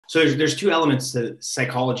So there's two elements to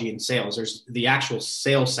psychology in sales. There's the actual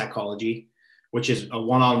sales psychology, which is a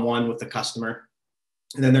one-on-one with the customer.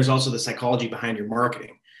 And then there's also the psychology behind your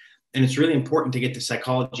marketing. And it's really important to get the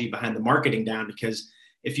psychology behind the marketing down, because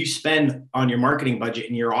if you spend on your marketing budget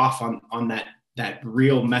and you're off on that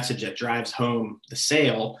real message that drives home the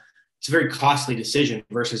sale, it's a very costly decision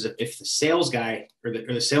versus if the sales guy or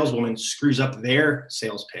the saleswoman screws up their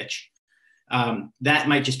sales pitch, that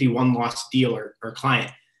might just be one lost deal or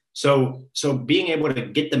client. So being able to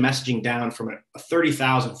get the messaging down from a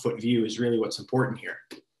 30,000 foot view is really what's important here.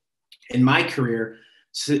 In my career,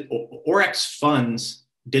 Oarex funds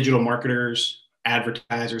digital marketers,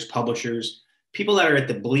 advertisers, publishers, people that are at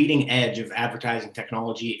the bleeding edge of advertising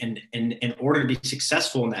technology. And in order to be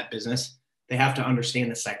successful in that business, they have to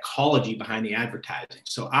understand the psychology behind the advertising.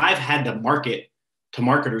 So I've had to market to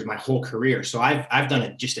marketers my whole career. So I've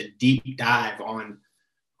done just a deep dive on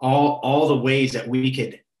all the ways that we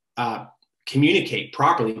could communicate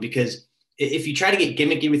properly, because if you try to get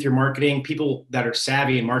gimmicky with your marketing, people that are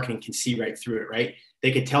savvy in marketing can see right through it, right?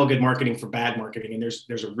 They could tell good marketing from bad marketing. And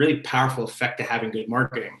there's a really powerful effect to having good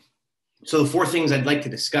marketing. So the four things I'd like to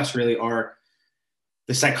discuss really are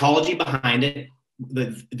the psychology behind it.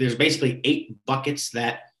 There's basically 8 buckets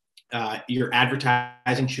that your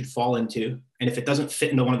advertising should fall into. And if it doesn't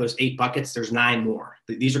fit into one of those 8 buckets, there's 9 more.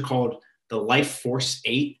 These are called the life force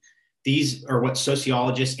 8. These are what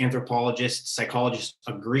sociologists, anthropologists, psychologists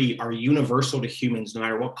agree are universal to humans, no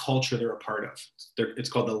matter what culture they're a part of. It's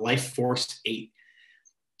called the life force 8.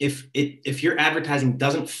 If your advertising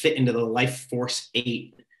doesn't fit into the life force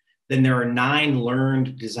 8, then there are 9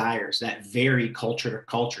 learned desires that vary culture to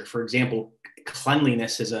culture. For example,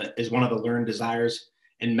 cleanliness is one of the learned desires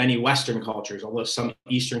in many Western cultures, although some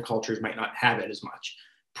Eastern cultures might not have it as much.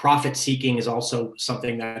 Profit seeking is also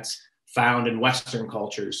something that's found in Western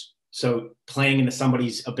cultures. So playing into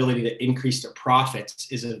somebody's ability to increase their profits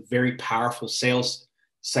is a very powerful sales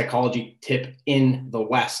psychology tip in the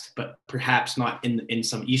West, but perhaps not in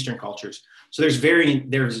some Eastern cultures. So there's varying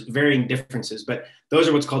differences, but those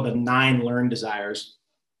are what's called the 9 learned desires.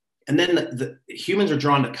 And then the humans are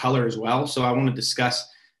drawn to color as well. So I want to discuss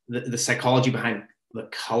the psychology behind the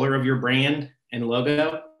color of your brand and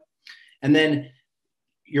logo. And then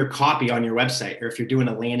your copy on your website, or if you're doing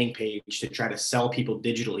a landing page to try to sell people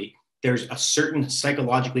digitally, there's a certain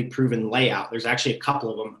psychologically proven layout. There's actually a couple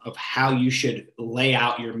of them of how you should lay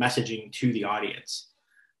out your messaging to the audience.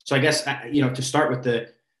 So I guess, to start with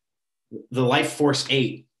the life force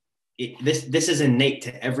 8, this is innate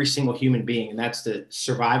to every single human being, and that's the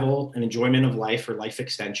survival and enjoyment of life or life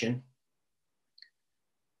extension,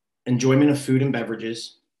 enjoyment of food and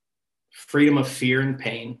beverages, freedom of fear and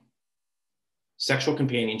pain, sexual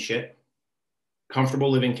companionship, comfortable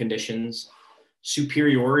living conditions,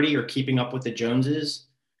 superiority or keeping up with the Joneses,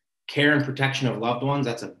 care and protection of loved ones,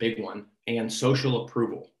 that's a big one, and social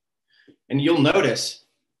approval. And you'll notice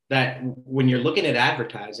that when you're looking at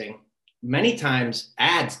advertising, many times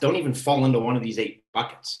ads don't even fall into one of these 8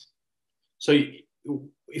 buckets. So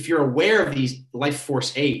if you're aware of these life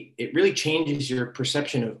force 8, it really changes your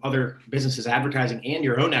perception of other businesses advertising and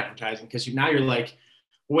your own advertising, because now you're like,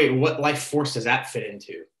 wait, what life force does that fit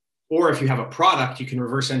into? Or if you have a product, you can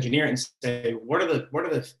reverse engineer it and say, what are the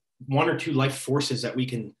 1 or 2 life forces that we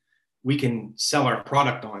can sell our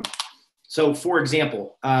product on? So for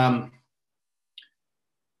example,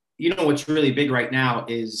 what's really big right now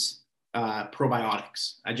is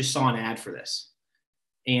probiotics. I just saw an ad for this,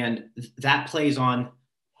 and that plays on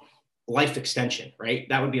life extension, right?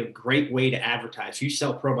 That would be a great way to advertise. If you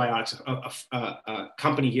sell probiotics, a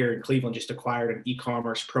company here in Cleveland just acquired an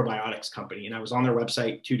e-commerce probiotics company, and I was on their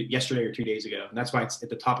website yesterday or 2 days ago, and that's why it's at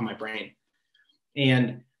the top of my brain.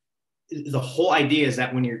 And the whole idea is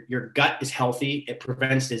that when your gut is healthy, it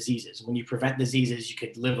prevents diseases. When you prevent diseases, you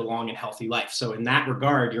could live a long and healthy life. So in that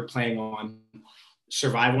regard, you're playing on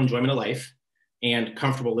survival, enjoyment of life, and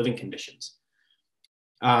comfortable living conditions.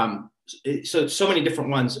 So many different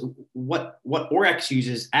ones. What Oarex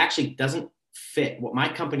uses actually doesn't fit. What my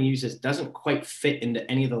company uses doesn't quite fit into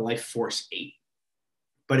any of the life force 8,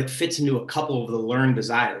 but it fits into a couple of the learned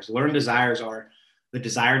desires. Learned desires are the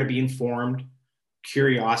desire to be informed,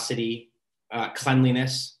 curiosity,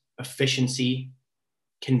 cleanliness, efficiency,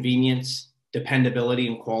 convenience, dependability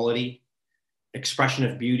and quality, expression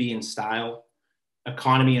of beauty and style,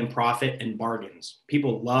 economy and profit, and bargains.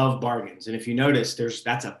 People love bargains. And if you notice,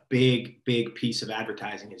 that's a big piece of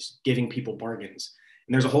advertising, is giving people bargains.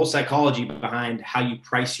 And there's a whole psychology behind how you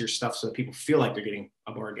price your stuff so that people feel like they're getting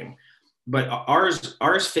a bargain. But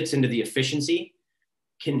ours fits into the efficiency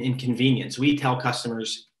and convenience. We tell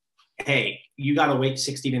customers, hey, you got to wait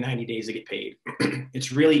 60 to 90 days to get paid.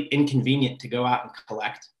 It's really inconvenient to go out and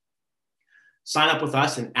collect. Sign up with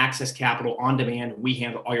us and access capital on demand. We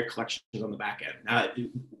handle all your collections on the back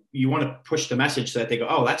end. You want to push the message so that they go,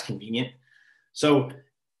 oh, that's convenient. So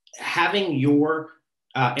having your,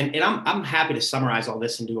 and I'm happy to summarize all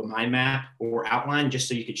this into a mind map or outline just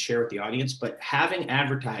so you could share with the audience, but having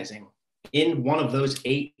advertising in one of those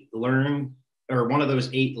 8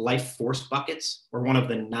 life force buckets, or one of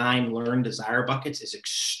the 9 learn desire buckets, is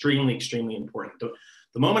extremely, extremely important.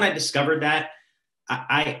 The moment I discovered that,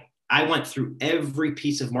 I went through every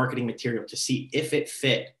piece of marketing material to see if it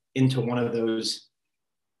fit into one of those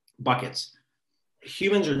buckets.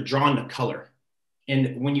 Humans are drawn to color.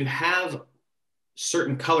 And when you have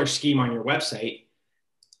certain color scheme on your website,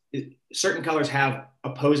 certain colors have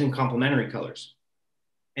opposing complementary colors.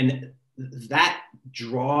 And that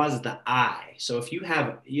draws the eye. So if you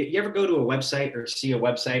ever go to a website or see a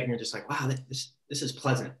website and you're just like, wow, this is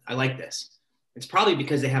pleasant. I like this. It's probably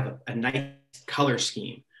because they have a nice color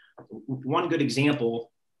scheme. One good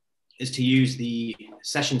example is to use the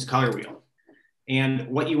Sessions color wheel. And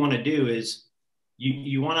what you want to do is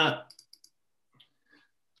you want to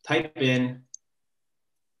type in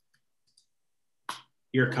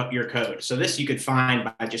your code. So this you could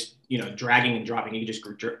find by just, dragging and dropping. You could just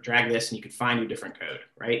drag this and you could find your different code,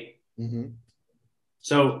 right? Mm-hmm.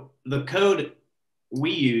 So the code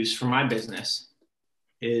we use for my business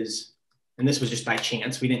is, and this was just by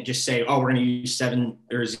chance, we didn't just say, oh, we're going to use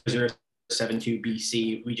 0072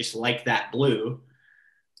 BC. We just like that blue.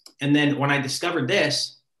 And then when I discovered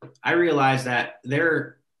this, I realized that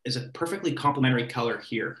there is a perfectly complementary color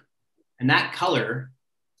here. And that color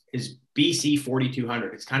is BC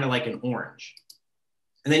 4200. It's kind of like an orange.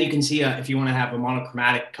 And then you can see if you want to have a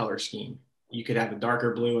monochromatic color scheme, you could have a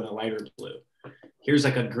darker blue and a lighter blue. Here's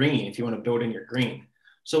like a green if you want to build in your green.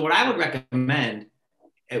 So what I would recommend,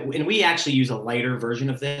 and we actually use a lighter version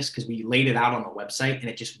of this because we laid it out on the website and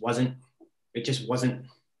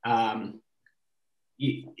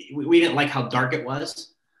we didn't like how dark it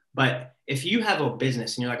was. But if you have a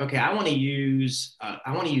business and you're like, okay, I want to use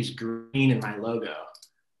green in my logo.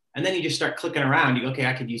 And then you just start clicking around. You go, okay,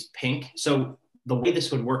 I could use pink. So the way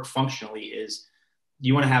this would work functionally is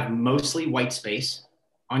you want to have mostly white space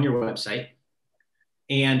on your website,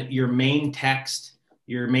 and your main text,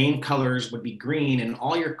 your main colors would be green, and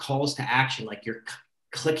all your calls to action, like your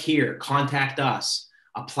click here, contact us,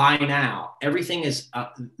 apply now, everything is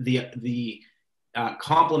the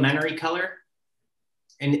complementary color.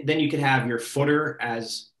 And then you could have your footer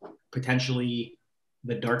as potentially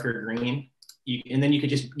the darker green. And then you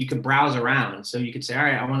could browse around. So you could say, all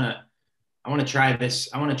right, I want to try this.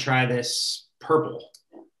 I want to try this purple.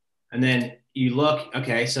 And then you look,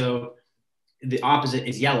 okay, so the opposite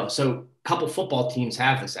is yellow. So a couple football teams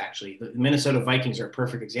have this actually. The Minnesota Vikings are a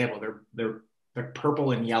perfect example. They're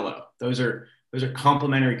purple and yellow. Those are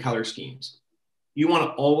complementary color schemes. You want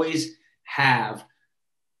to always have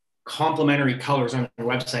complementary colors on your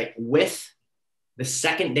website, with the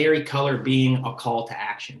secondary color being a call to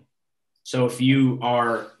action. So if you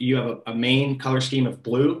have a main color scheme of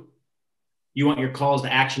blue, you want your calls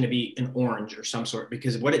to action to be an orange or some sort,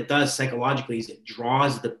 because what it does psychologically is it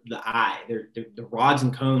draws the eye. The rods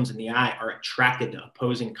and cones in the eye are attracted to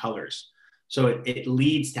opposing colors. So it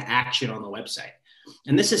leads to action on the website.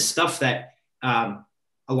 And this is stuff that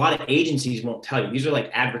a lot of agencies won't tell you. These are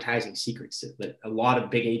like advertising secrets that a lot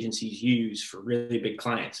of big agencies use for really big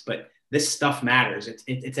clients. But this stuff matters.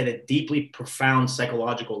 It's at a deeply profound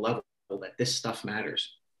psychological level that this stuff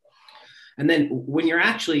matters. And then when you're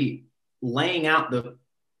actually laying out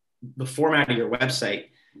the format of your website,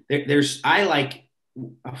 I like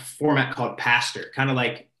a format called pastor, kind of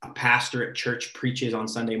like a pastor at church preaches on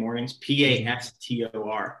Sunday mornings,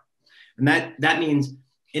 PASTOR. And that means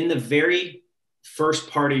in the very first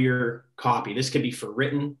part of your copy, this could be for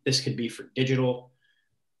written, this could be for digital.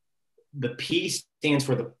 The P stands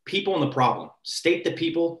for the people and the problem. State the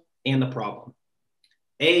people and the problem.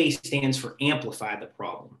 A stands for amplify the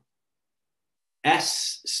problem.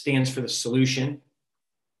 S stands for the solution.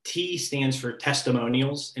 T stands for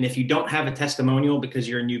testimonials. And if you don't have a testimonial because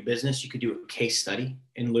you're a new business, you could do a case study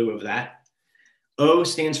in lieu of that. O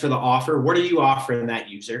stands for the offer. What are you offering that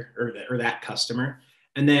user or that customer?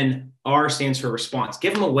 And then R stands for response.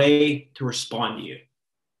 Give them a way to respond to you.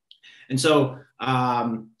 And so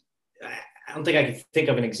I don't think I could think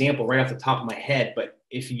of an example right off the top of my head, but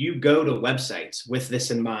if you go to websites with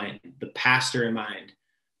this in mind, the pastor in mind,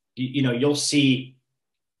 you'll see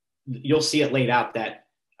it laid out that,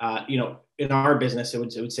 in our business, it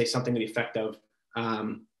would say something to the effect of,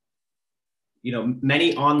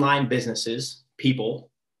 many online businesses,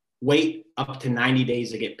 people wait up to 90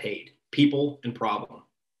 days to get paid. People and problem.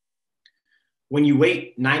 When you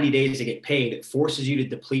wait 90 days to get paid, it forces you to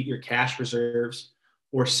deplete your cash reserves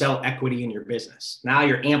or sell equity in your business. Now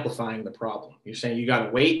you're amplifying the problem. You're saying you got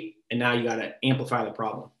to wait, and now you got to amplify the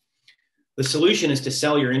problem. The solution is to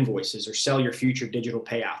sell your invoices or sell your future digital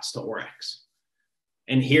payouts to Oarex.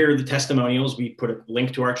 And here are the testimonials. We put a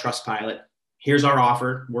link to our Trustpilot. Here's our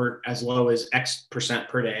offer. We're as low as X percent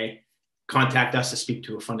per day. Contact us to speak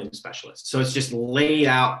to a funding specialist. So it's just laid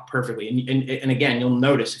out perfectly. And again, you'll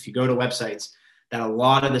notice if you go to websites that a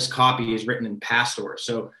lot of this copy is written in pastors.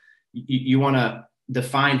 So you want to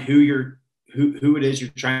define who it is you're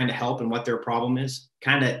trying to help and what their problem is.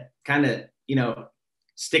 Kind of,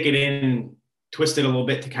 stick it in and twist it a little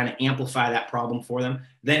bit to kind of amplify that problem for them.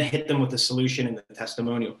 Then hit them with the solution and the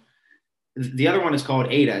testimonial. The other one is called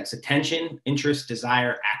ADA. It's attention, interest,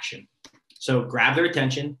 desire, action. So grab their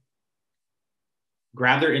attention,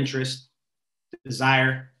 grab their interest,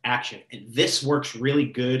 desire, action. And this works really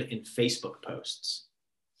good in Facebook posts.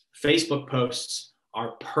 Facebook posts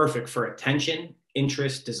are perfect for attention,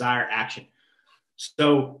 interest, desire, action.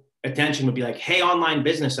 So attention would be like, hey, online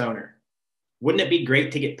business owner, wouldn't it be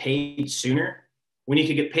great to get paid sooner? When you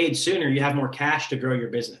could get paid sooner, you have more cash to grow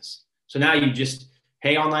your business. So now you just,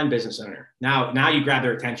 hey, online business owner. Now you grab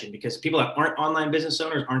their attention, because people that aren't online business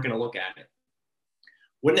owners aren't going to look at it.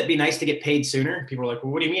 Wouldn't it be nice to get paid sooner? People are like,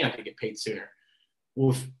 well, what do you mean I could get paid sooner?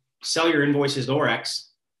 Well, sell your invoices to Oarex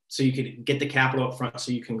so you could get the capital up front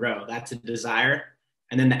so you can grow. That's a desire.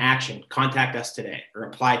 And then the action, contact us today or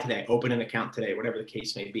apply today, open an account today, whatever the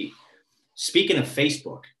case may be. Speaking of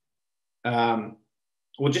Facebook,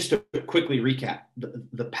 well, just to quickly recap,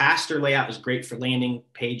 the pastor layout is great for landing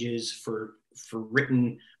pages, for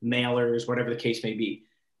written mailers, whatever the case may be.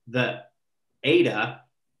 The ADA,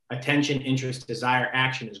 attention, interest, desire,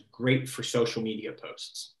 action, is great for social media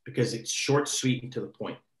posts because it's short, sweet, and to the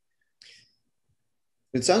point.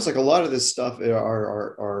 It sounds like a lot of this stuff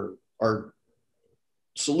are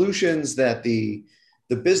solutions that the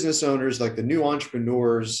business owners, like the new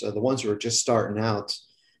entrepreneurs, the ones who are just starting out,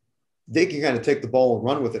 they can kind of take the ball and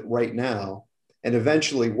run with it right now and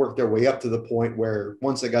eventually work their way up to the point where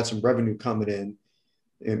once they got some revenue coming in,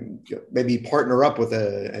 and maybe partner up with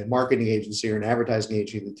a marketing agency or an advertising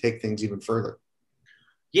agency to take things even further.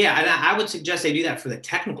 Yeah, and I would suggest they do that for the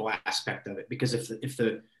technical aspect of it, because if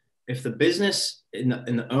the business and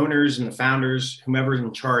the owners and the founders, whomever's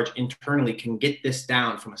in charge internally, can get this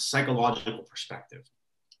down from a psychological perspective,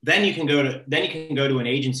 then you can go to an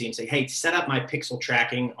agency and say, hey, set up my pixel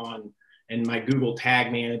tracking and my Google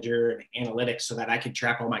Tag Manager and analytics so that I can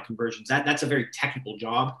track all my conversions. That's a very technical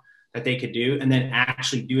job that they could do. And then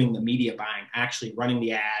actually doing the media buying, actually running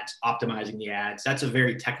the ads, optimizing the ads. That's a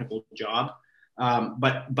very technical job.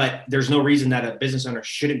 But there's no reason that a business owner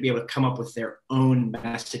shouldn't be able to come up with their own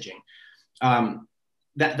messaging.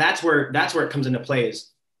 That's where it comes into play,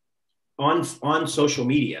 is on social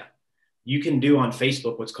media. You can do on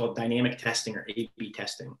Facebook what's called dynamic testing or A/B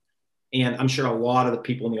testing. And I'm sure a lot of the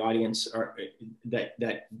people in the audience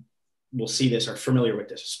that will see this are familiar with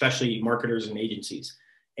this, especially marketers and agencies.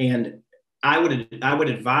 And I would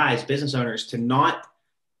advise business owners to not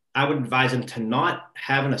have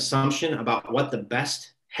an assumption about what the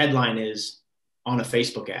best headline is on a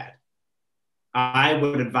Facebook ad. I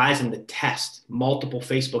would advise them to test multiple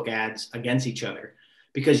Facebook ads against each other,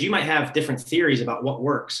 because you might have different theories about what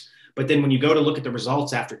works. But then when you go to look at the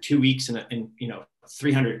results after 2 weeks and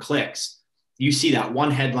 300 clicks, you see that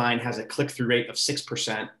one headline has a click-through rate of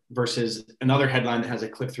 6% versus another headline that has a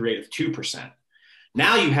click-through rate of 2%.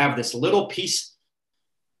 Now you have this little piece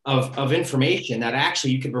of information that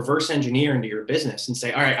actually you could reverse engineer into your business and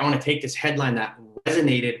say, all right, I want to take this headline that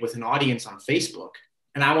resonated with an audience on Facebook,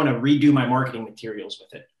 and I want to redo my marketing materials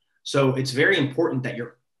with it. So it's very important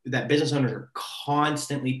that business owners are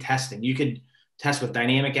constantly testing. You could test with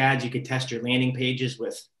dynamic ads. You could test your landing pages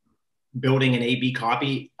with building an A/B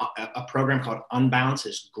copy. A program called Unbounce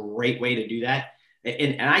is a great way to do that.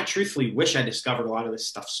 And I truthfully wish I discovered a lot of this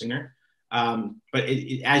stuff sooner. But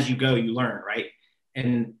as you go, you learn, right?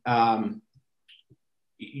 And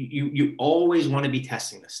you always want to be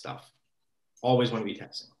testing this stuff. Always want to be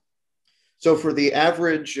testing. So for the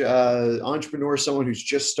average entrepreneur, someone who's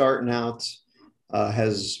just starting out,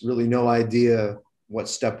 has really no idea what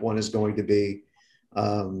step one is going to be,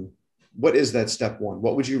 what is that step one?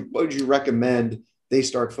 What would you recommend they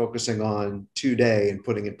start focusing on today and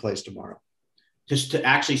putting in place tomorrow? Just to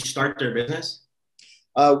actually start their business?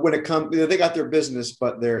 When it comes, they got their business,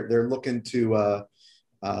 but they're looking to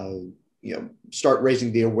start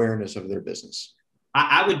raising the awareness of their business.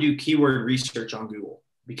 I would do keyword research on Google,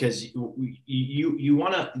 because you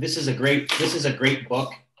want to, this is a great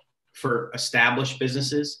book for established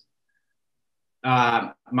businesses.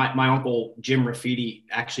 My uncle, Jim Raffiti,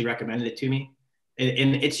 actually recommended it to me.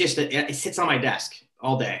 And it's just, it sits on my desk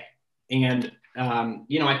all day. And,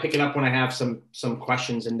 I pick it up when I have some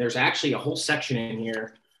questions, and there's actually a whole section in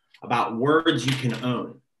here about words you can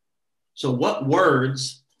own. So what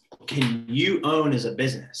words can you own as a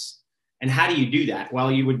business? And how do you do that?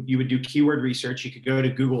 Well, you would do keyword research. You could go to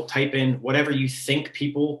Google, type in whatever you think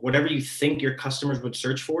your customers would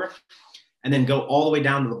search for, and then go all the way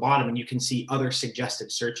down to the bottom, and you can see other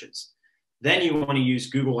suggested searches. Then you want to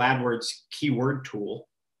use Google AdWords keyword tool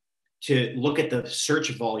to look at the search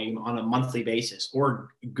volume on a monthly basis, or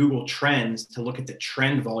Google Trends to look at the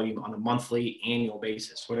trend volume on a monthly, annual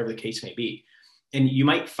basis, whatever the case may be. And you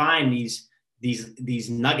might find these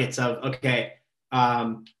nuggets of, okay,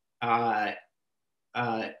 affordable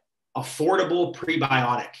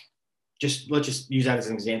prebiotic. Let's just use that as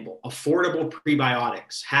an example. Affordable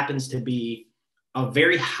prebiotics happens to be a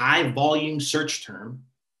very high volume search term.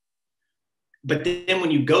 But then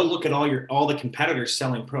when you go look at all the competitors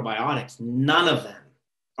selling probiotics, none of them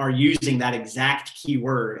are using that exact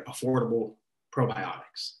keyword, affordable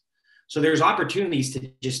probiotics. So there's opportunities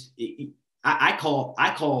to just, I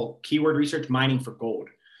call keyword research mining for gold,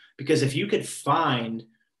 because if you could find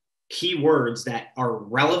keywords that are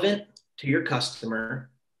relevant to your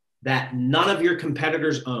customer that none of your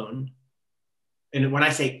competitors own. And when I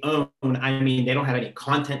say own, I mean, they don't have any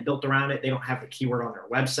content built around it. They don't have the keyword on their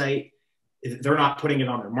website. They're not putting it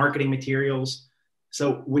on their marketing materials.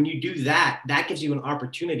 So when you do that, that gives you an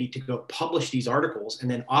opportunity to go publish these articles and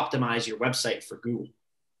then optimize your website for Google.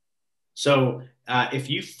 So if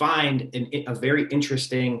you find a very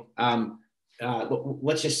interesting,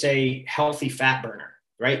 let's just say healthy fat burner,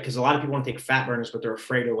 right? Because a lot of people want to take fat burners, but they're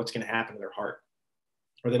afraid of what's going to happen to their heart,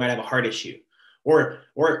 or they might have a heart issue, or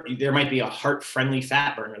there might be a heart-friendly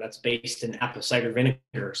fat burner that's based in apple cider vinegar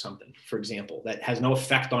or something, for example, that has no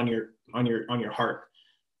effect on your heart.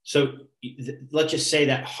 So let's just say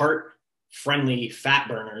that heart-friendly fat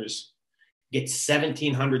burners get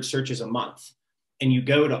 1,700 searches a month, and you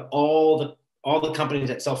go to all the companies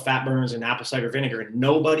that sell fat burners and apple cider vinegar, and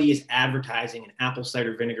nobody is advertising an apple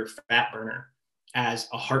cider vinegar fat burner as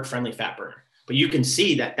a heart-friendly fat burner. But you can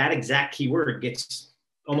see that exact keyword gets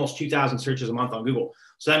almost 2,000 searches a month on Google.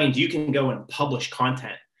 So that means you can go and publish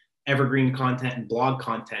content, evergreen content and blog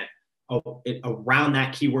content around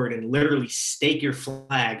that keyword, and literally stake your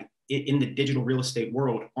flag in the digital real estate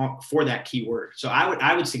world for that keyword. So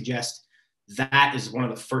I would suggest that is one of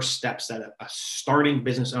the first steps that a starting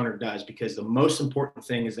business owner does, because the most important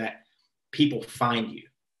thing is that people find you.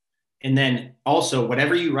 And then also,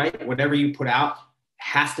 whatever you write, whatever you put out,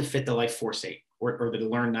 has to fit the Life Force 8 or the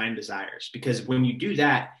Learn 9 desires. Because when you do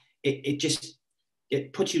that,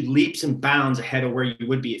 it puts you leaps and bounds ahead of where you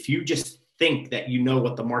would be if you just think that you know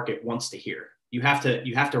what the market wants to hear. You have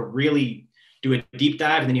to really do a deep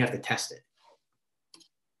dive, and then you have to test it.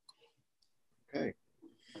 Okay,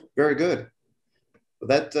 very good.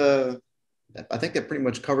 That I think that pretty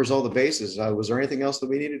much covers all the bases. Was there anything else that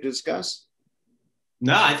we needed to discuss?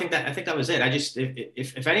 No, I think that was it. I just,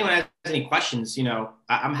 if anyone has any questions,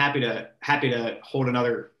 I'm happy to hold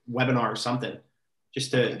another webinar or something, just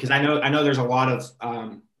to, because I know there's a lot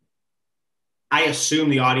of, I assume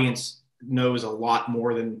the audience knows a lot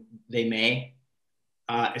more than they may,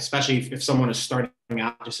 especially if someone is starting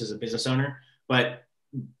out just as a business owner. But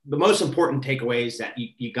the most important takeaway is that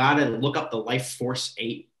you got to look up the Life Force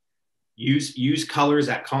 8, use colors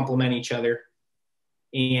that complement each other.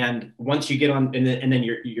 And once you get on, and then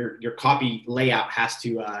your copy layout has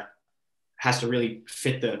to really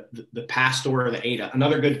fit the pastor or the ADA.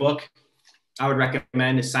 Another good book I would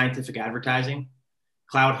recommend is Scientific Advertising.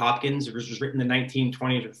 Cloud Hopkins. It was written in the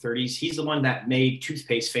 1920s or 30s. He's the one that made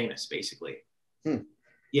toothpaste famous, basically.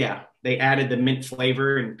 Yeah, they added the mint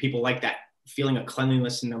flavor, and people like that feeling of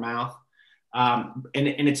cleanliness in their mouth. And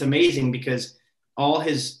it's amazing because all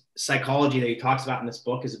his psychology that he talks about in this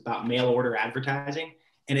book is about mail order advertising.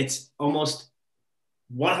 And it's almost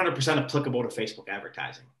 100% applicable to Facebook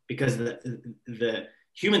advertising, because the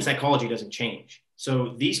human psychology doesn't change.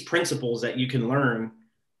 So these principles that you can learn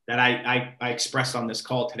that I expressed on this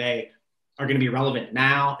call today are going to be relevant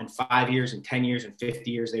now, in 5 years, and 10 years, and 50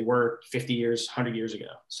 years. They were 50 years, 100 years ago.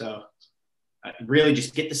 So really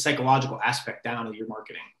just get the psychological aspect down of your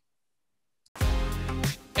marketing.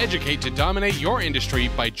 educate to dominate your industry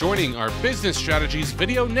by joining our Business Strategies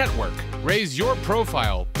Video Network. Raise your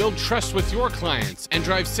profile, build trust with your clients, and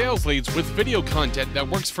drive sales leads with video content that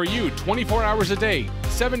works for you 24 hours a day,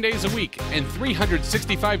 7 days a week, and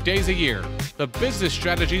 365 days a year. The Business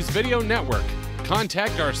Strategies Video Network.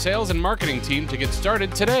 Contact our sales and marketing team to get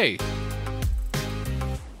started today.